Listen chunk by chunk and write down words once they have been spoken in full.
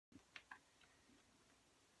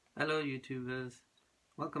Hello YouTubers,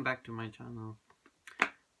 welcome back to my channel.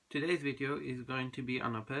 Today's video is going to be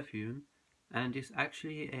on a perfume, and it's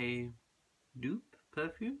actually a dupe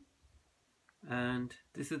perfume, and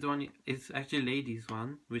this is the one, it's actually ladies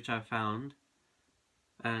one which I found,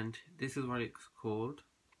 and this is what it's called.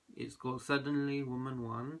 It's called Suddenly Woman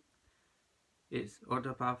 1. It's Eau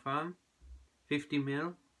de Parfum,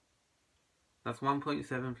 50ml, that's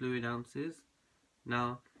 1.7 fluid ounces.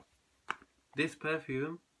 Now this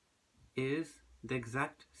perfume is the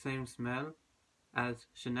exact same smell as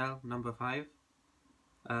Chanel No. 5.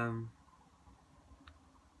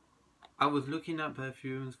 I was looking at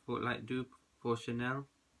perfumes for like dupe for Chanel,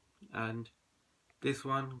 and this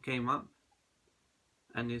one came up,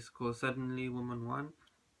 and it's called Suddenly Woman 1.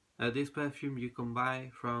 This perfume you can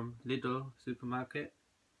buy from LIdl supermarket.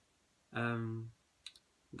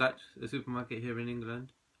 That's a supermarket here in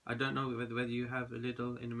England. I don't know whether you have a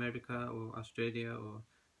LIdl in America or Australia or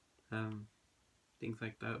things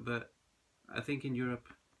like that, but I think in Europe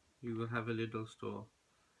you will have a LIdl store.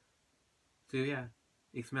 So yeah,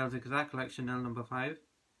 it smells exactly like Chanel No. 5.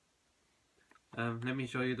 Let me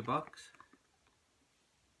show you the box.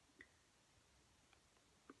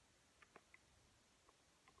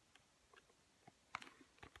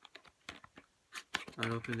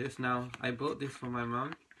 I'll open this now. I bought this for my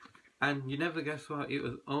mum, and you never guess what, it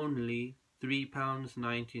was only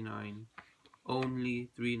 £3.99.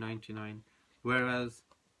 Only £3.99. Whereas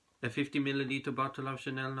a 50ml bottle of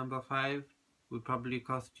Chanel No. 5 would probably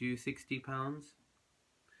cost you £60.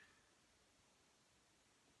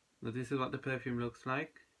 Now this is what the perfume looks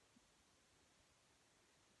like.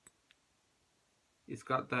 It's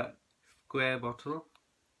got that square bottle,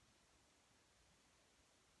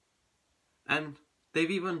 and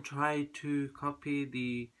they've even tried to copy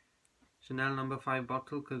the Chanel No. 5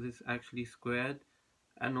 bottle because it's actually squared,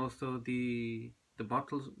 and also the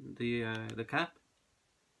bottles, the cap,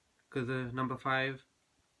 because the No. 5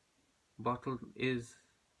 bottle is,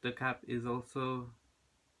 the cap is also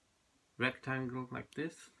rectangle like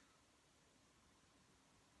this.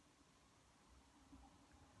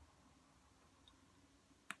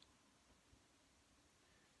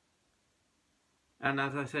 And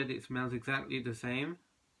as I said, it smells exactly the same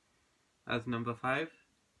as No. 5.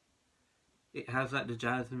 It has like the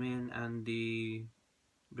jasmine and the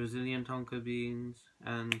Brazilian tonka beans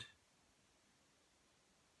and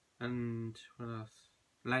what else?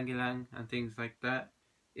 Ylang ylang and things like that.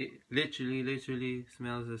 It literally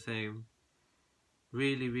smells the same.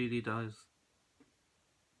 Really does.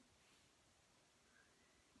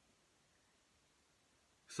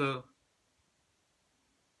 So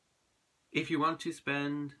if you want to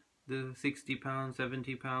spend the £60,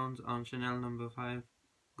 £70 on Chanel No. 5,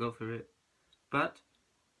 go for it. But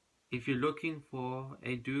if you're looking for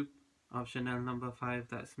a dupe of Chanel No. 5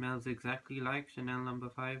 that smells exactly like Chanel No.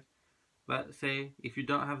 5, but say if you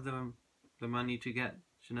don't have the money to get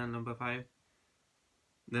Chanel No. 5,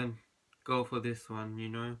 then go for this one, you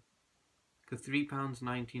know, because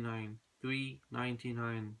 £3.99,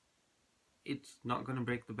 £3.99, it's not gonna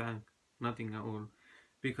break the bank, nothing at all,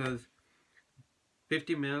 because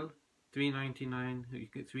 50ml, £3.99, you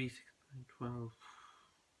get 3, 6, 9, 12.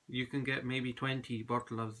 You can get maybe 20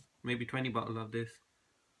 bottles of this,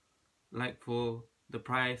 like for the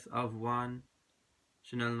price of one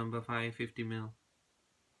Chanel No. 5 50ml.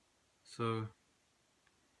 So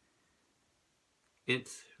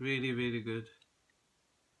it's really good.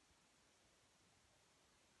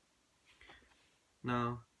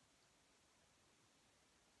 Now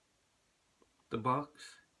the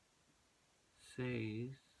box says,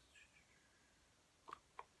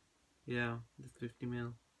 yeah, it's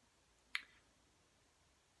 50ml.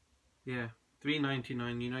 Yeah,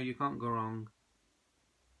 £3.99, you know, you can't go wrong,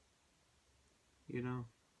 you know.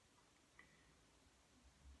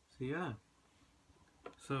 So yeah,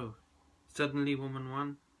 so Suddenly Woman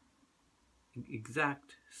 1,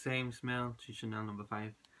 exact same smell to Chanel No.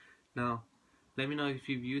 5. Now let me know if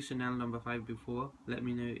you've used Chanel No. 5 before. Let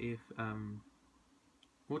me know if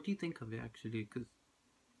what do you think of it actually, because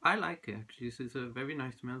I like it actually. So it's a very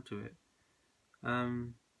nice smell to it.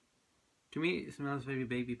 To me it smells very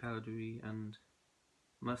baby powdery and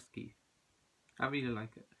musky. I really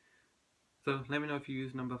like it. So let me know if you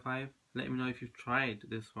use No. 5. Let me know if you've tried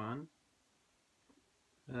this one.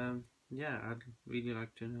 Yeah, I'd really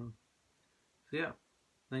like to know. So yeah,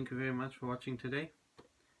 thank you very much for watching today.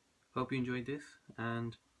 Hope you enjoyed this,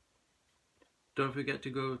 and don't forget to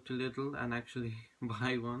go to LIdl and actually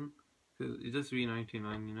buy one, because it's just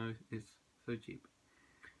 £3.99, you know, it's so cheap.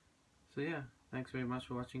 So yeah, thanks very much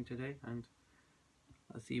for watching today, and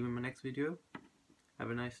I'll see you in my next video.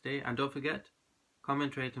 Have a nice day, and don't forget,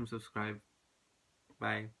 Comment, rate, and subscribe.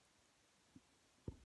 Bye.